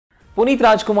ಪುನೀತ್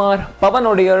ರಾಜ್ಕುಮಾರ್, ಪವನ್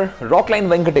ಒಡೆಯರ್, ರಾಕ್ಲೈನ್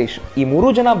ವೆಂಕಟೇಶ್ ಈ ಮೂರು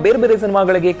ಜನ ಬೇರೆ ಬೇರೆ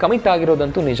ಸಿನಿಮಾಗಳಿಗೆ ಕಮಿಟ್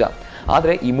ಆಗಿರೋದಂತೂ ನಿಜ.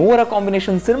 ಆದರೆ ಈ ಮೂವರ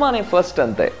ಕಾಂಬಿನೇಷನ್ ಸಿನಿಮಾನೇ ಫಸ್ಟ್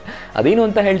ಅಂತೆ. ಅದೇನು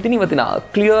ಅಂತ ಹೇಳ್ತೀನಿ ಇವತ್ತಿನ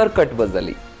ಕ್ಲಿಯರ್ ಕಟ್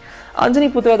ಬಸ್ಸಲ್ಲಿ. ಅಂಜನಿ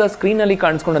ಪುತ್ರದ ಸ್ಕ್ರೀನಲ್ಲಿ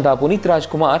ಕಾಣಿಸ್ಕೊಂಡಂತಹ ಪುನೀತ್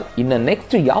ರಾಜ್ಕುಮಾರ್ ಇನ್ನು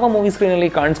ನೆಕ್ಸ್ಟ್ ಯಾವ ಮೂವಿ ಸ್ಕ್ರೀನಲ್ಲಿ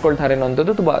ಕಾಣಿಸ್ಕೊಳ್ತಾರೆ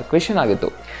ಅನ್ನೋಂಥದ್ದು ತುಂಬ ಕ್ವೆಶನ್ ಆಗಿತ್ತು.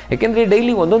 ಯಾಕೆಂದರೆ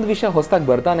ಡೈಲಿ ಒಂದೊಂದು ವಿಷಯ ಹೊಸದಾಗಿ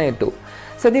ಬರ್ತಾನೆ ಇತ್ತು.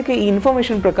 ಸದ್ಯಕ್ಕೆ ಈ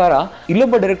ಇನ್ಫಾರ್ಮೇಷನ್ ಪ್ರಕಾರ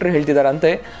ಇಲ್ಲೊಬ್ಬ ಡೈರೆಕ್ಟರ್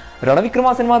ಹೇಳ್ತಿದ್ದಾರಂತೆ, ರಣವಿಕ್ರಮ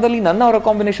ಸಿನಿಮಾದಲ್ಲಿ ನನ್ನ ಅವರ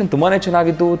ಕಾಂಬಿನೇಷನ್ ತುಂಬಾ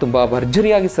ಚೆನ್ನಾಗಿತ್ತು, ತುಂಬ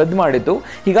ಭರ್ಜರಿಯಾಗಿ ಸದ್ದು ಮಾಡಿತ್ತು.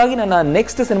 ಹೀಗಾಗಿ ನನ್ನ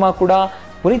ನೆಕ್ಸ್ಟ್ ಸಿನಿಮಾ ಕೂಡ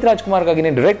ಪುನೀತ್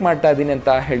ರಾಜ್ಕುಮಾರ್ಗಾಗಿನೇ ಡೈರೆಕ್ಟ್ ಮಾಡ್ತಾ ಇದ್ದೀನಿ ಅಂತ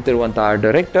ಹೇಳ್ತಿರುವಂತಹ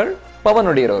ಡೈರೆಕ್ಟರ್ ಪವನ್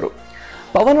ಒಡೆಯರ್ ಅವರು.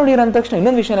 ಪವನ್ ಒಡೆಯರ್ ಅಂದ ತಕ್ಷಣ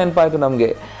ಇನ್ನೊಂದು ವಿಷಯ ನೆನಪಾಯಿತು ನಮಗೆ.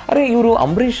 ಅರೆ, ಇವರು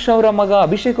ಅಂಬರೀಷ್ ಅವರ ಮಗ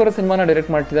ಅಭಿಷೇಕ್ ಅವರ ಸಿನಿಮಾನ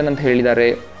ಡೈರೆಕ್ಟ್ ಮಾಡ್ತಿದ್ದಾನೆ ಅಂತ ಹೇಳಿದ್ದಾರೆ,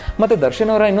 ಮತ್ತು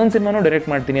ದರ್ಶನ್ ಅವರ ಇನ್ನೊಂದು ಸಿನಿಮಾನೂ ಡೈರೆಕ್ಟ್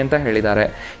ಮಾಡ್ತೀನಿ ಅಂತ ಹೇಳಿದ್ದಾರೆ.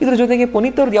 ಇದ್ರ ಜೊತೆಗೆ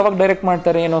ಪುನೀತ್ ಅವ್ರದ್ದು ಯಾವಾಗ ಡೈರೆಕ್ಟ್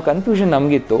ಮಾಡ್ತಾರೆ ಅನ್ನೋ ಕನ್ಫ್ಯೂಷನ್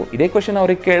ನಮಗಿತ್ತು. ಇದೇ ಕ್ವಶನ್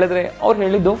ಅವ್ರಿಗೆ ಕೇಳಿದ್ರೆ ಅವ್ರು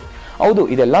ಹೇಳಿದ್ದು, ಹೌದು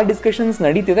ಇದೆಲ್ಲ ಡಿಸ್ಕಷನ್ಸ್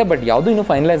ನಡೀತಿದೆ, ಬಟ್ ಯಾವುದೂ ಇನ್ನೂ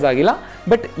ಫೈನಲೈಸ್ ಆಗಿಲ್ಲ.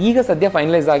 ಬಟ್ ಈಗ ಸದ್ಯ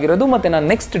ಫೈನಲೈಸ್ ಆಗಿರೋದು ಮತ್ತು ನಾನು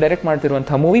next direct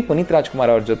ಮಾಡ್ತಿರುವಂಥ movie Puneeth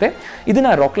Rajkumar ಅವ್ರ ಜೊತೆ,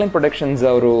 ಇದನ್ನು ರಾಕ್ಲೈನ್ ಪ್ರೊಡಕ್ಷನ್ಸ್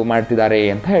ಅವರು ಮಾಡ್ತಿದ್ದಾರೆ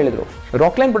ಅಂತ ಹೇಳಿದರು.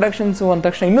 ರಾಕ್ಲೈನ್ ಪ್ರೊಡಕ್ಷನ್ಸು ಅಂದ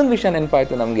ತಕ್ಷಣ ಇನ್ನೊಂದು ವಿಷಯ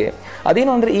ನೆನಪಾಯಿತು ನಮಗೆ.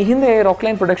 ಅದೇನು ಅಂದರೆ, ಈ ಹಿಂದೆ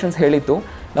ರಾಕ್ಲೈನ್ ಪ್ರೊಡಕ್ಷನ್ಸ್ ಹೇಳಿತ್ತು,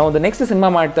 ನಾವೊಂದು ನೆಕ್ಸ್ಟ್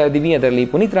ಸಿನಿಮಾ ಮಾಡ್ತಾ ಇದ್ದೀವಿ, ಅದರಲ್ಲಿ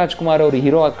ಪುನೀತ್ ರಾಜ್ಕುಮಾರ್ ಅವರು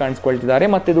ಹೀರೋ ಆಗಿ ಕಾಣಿಸ್ಕೊಳ್ತಿದ್ದಾರೆ,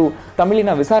 ಮತ್ತು ಇದು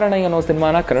ತಮಿಳಿನ ವಿಸಾರಣೆ ಅನ್ನೋ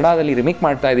ಸಿನಿಮಾನ ಕನ್ನಡದಲ್ಲಿ ರಿಮೇಕ್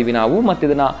ಮಾಡ್ತಾ ಇದ್ದೀವಿ ನಾವು, ಮತ್ತು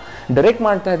ಇದನ್ನು ಡೈರೆಕ್ಟ್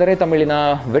ಮಾಡ್ತಾ ಇದ್ದಾರೆ ತಮಿಳಿನ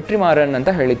ವೆಟ್ರಿಮಾರನ್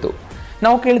ಅಂತ ಹೇಳಿತ್ತು.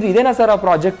 ನಾವು ಕೇಳಿದ್ವಿ, ಇದೇನಾ ಸರ್ ಆ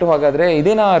ಪ್ರಾಜೆಕ್ಟ್, ಹಾಗಾದರೆ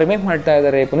ಇದೇನಾ ರಿಮೇಕ್ ಮಾಡ್ತಾ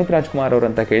ಇದ್ದಾರೆ ಪುನೀತ್ ರಾಜ್ಕುಮಾರ್ ಅವರು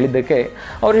ಅಂತ ಕೇಳಿದ್ದಕ್ಕೆ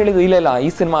ಅವ್ರು ಹೇಳಿದ್ರು, ಇಲ್ಲ ಈ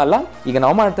ಸಿನಿಮಾ ಅಲ್ಲ, ಈಗ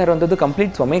ನಾವು ಮಾಡ್ತಾ ಇರುವಂಥದ್ದು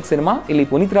ಕಂಪ್ಲೀಟ್ ಸ್ವಮೇಕ್ ಸಿನಿಮಾ. ಇಲ್ಲಿ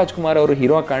ಪುನೀತ್ ರಾಜ್ಕುಮಾರ್ ಅವರು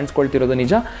ಹೀರೋ ಆಗಿ ಕಾಣಿಸ್ಕೊಳ್ತಿರೋದು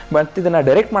ನಿಜ, ಬಟ್ ಇದನ್ನು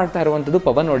ಡೈರೆಕ್ಟ್ ಮಾಡ್ತಾ ಇರುವಂಥದ್ದು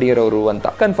ಪವನ್ ಒಡೆಯರ್ ಅವರು ಅಂತ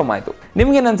ಕನ್ಫರ್ಮ್ ಆಯಿತು.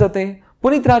 ನಿಮ್ಗೇನು ಅನ್ಸುತ್ತೆ?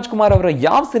 ಪುನೀತ್ ರಾಜ್ಕುಮಾರ್ ಅವರ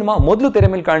ಯಾವ ಸಿನಿಮಾ ಮೊದಲು ತೆರೆ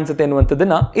ಮೇಲೆ ಕಾಣಿಸುತ್ತೆ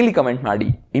ಅನ್ನುವಂಥದ್ದನ್ನ ಇಲ್ಲಿ ಕಮೆಂಟ್ ಮಾಡಿ.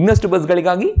 ಇನ್ನಷ್ಟು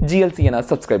ಬಸ್ಗಳಿಗಾಗಿ GLCಯನ್ನು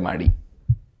ಸಬ್ಸ್ಕ್ರೈಬ್ ಮಾಡಿ.